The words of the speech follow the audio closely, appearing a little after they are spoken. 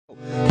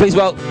Please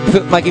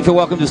make him feel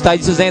welcome to the stage.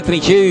 This is Anthony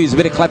Hughes. A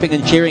bit of clapping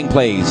and cheering,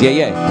 please.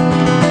 Yeah.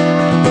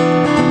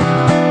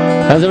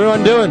 How's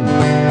everyone doing?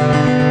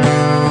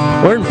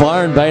 We're in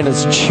Byron Bay and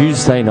it's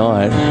Tuesday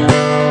night.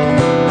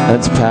 And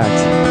it's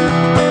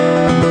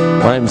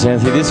packed. My name's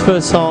Anthony. This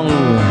first song,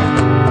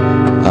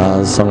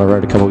 a song I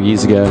wrote a couple of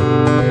years ago.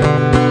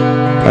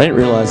 I didn't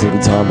realise it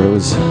at the time, but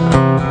it's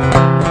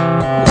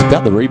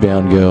about the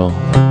rebound girl.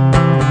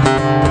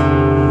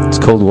 It's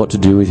called What to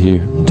Do With You.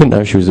 Didn't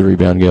know she was the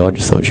rebound girl, I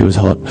just thought she was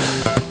hot.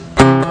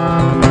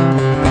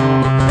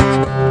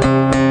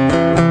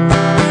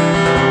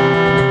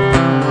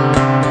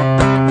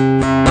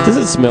 Does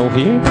it smell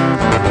here?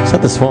 Is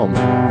that the swamp?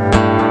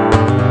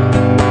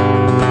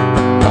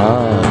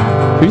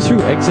 Ah, who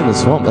threw eggs in the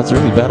swamp? That's a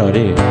really bad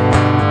idea.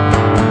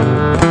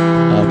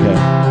 Okay.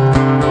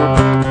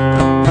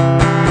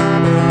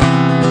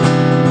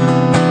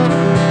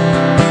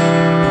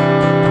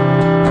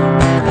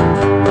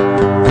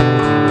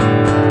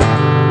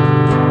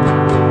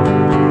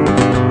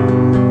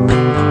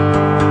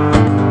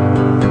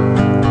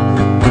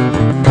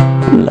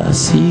 I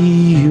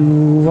see you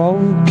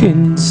walk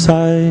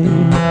inside.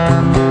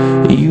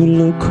 You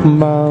look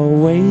my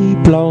way,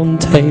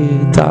 blonde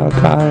hair, dark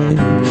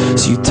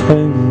eyes. You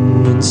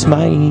turn and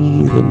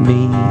smile at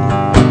me.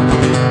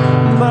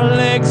 My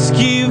legs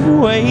give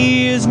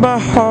way as my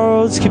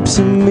heart skips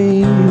a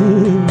me.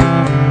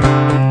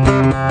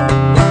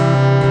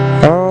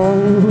 Oh,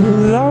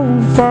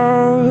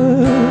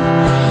 lover,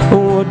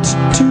 what to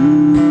do?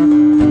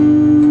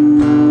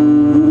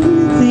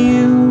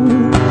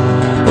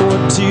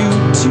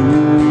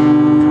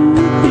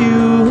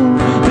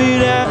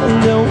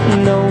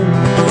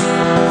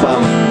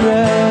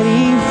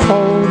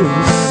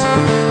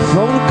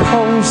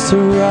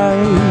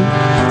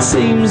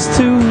 Seems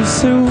too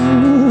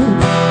soon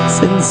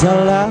since I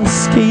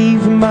last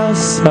gave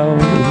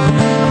myself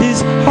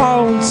this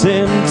heart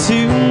and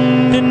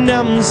tune, and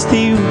I'm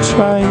still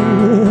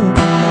trying to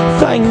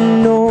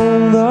find all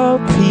the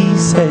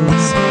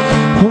pieces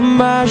of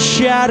my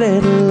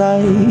shattered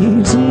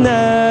life. And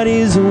that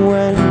is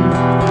when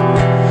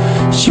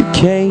she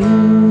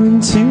came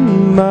into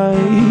my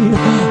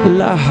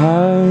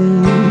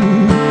life.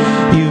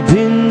 You've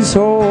been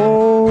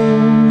so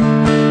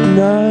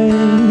nice.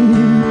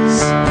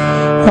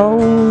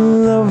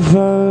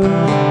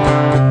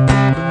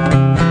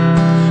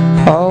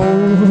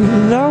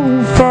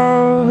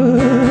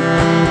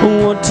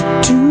 What to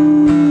do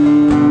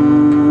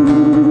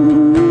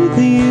with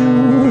you?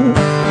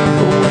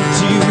 What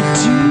do you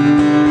do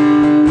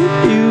with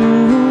you?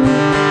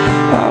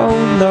 Oh,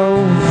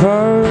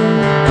 lover,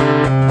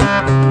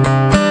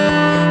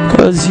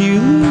 'cause you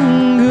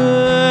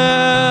linger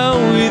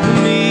with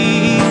me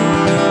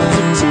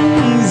for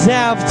days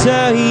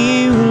after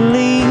you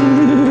leave.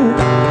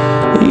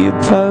 Your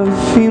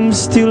perfume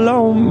still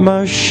on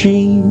my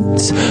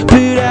sheets,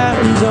 but I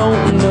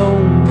don't know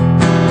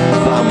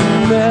if I'm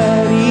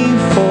ready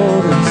for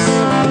this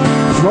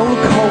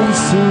roller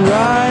coaster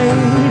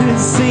ride. It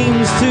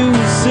seems too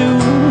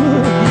soon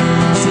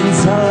since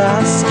I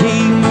last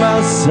gave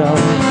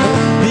myself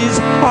this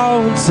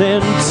heart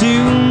and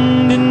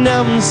tune, and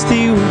I'm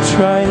still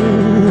trying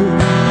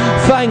to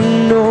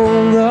find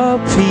all the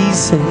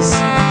pieces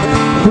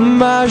of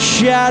my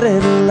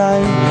shattered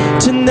life.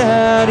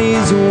 Tonight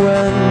is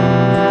when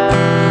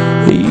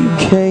you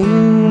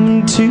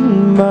came to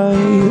my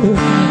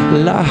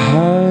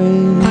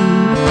life.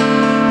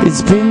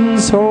 It's been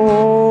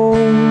so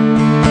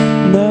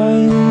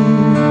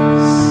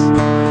nice,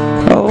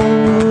 oh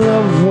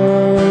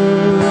lover.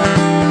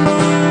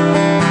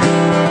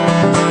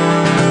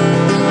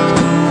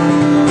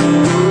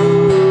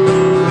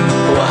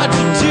 What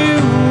to do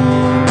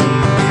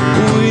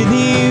with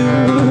you?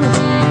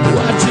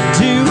 What to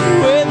do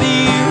with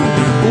you?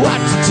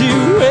 What to do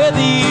with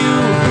you?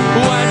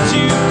 What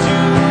to do?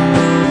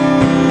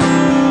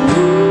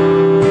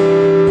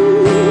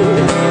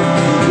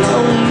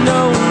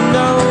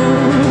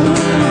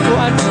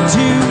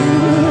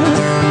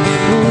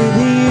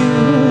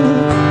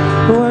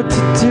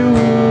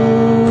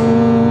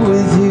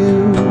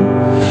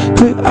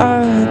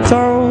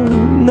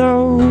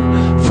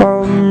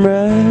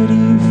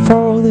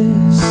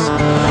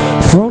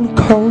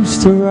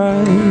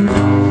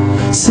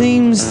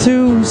 Seems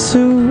too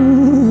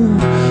soon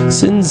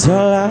since I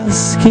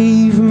last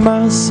gave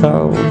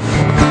myself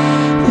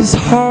this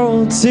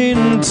heart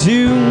in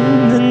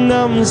tune, and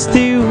I'm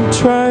still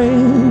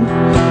trying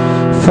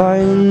to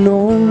find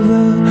all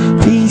the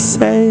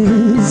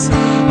pieces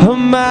of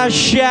my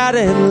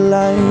shattered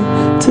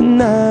life.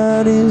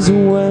 Tonight is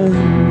when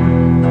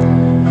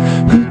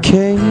you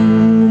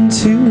came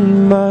to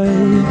my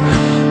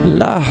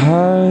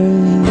life.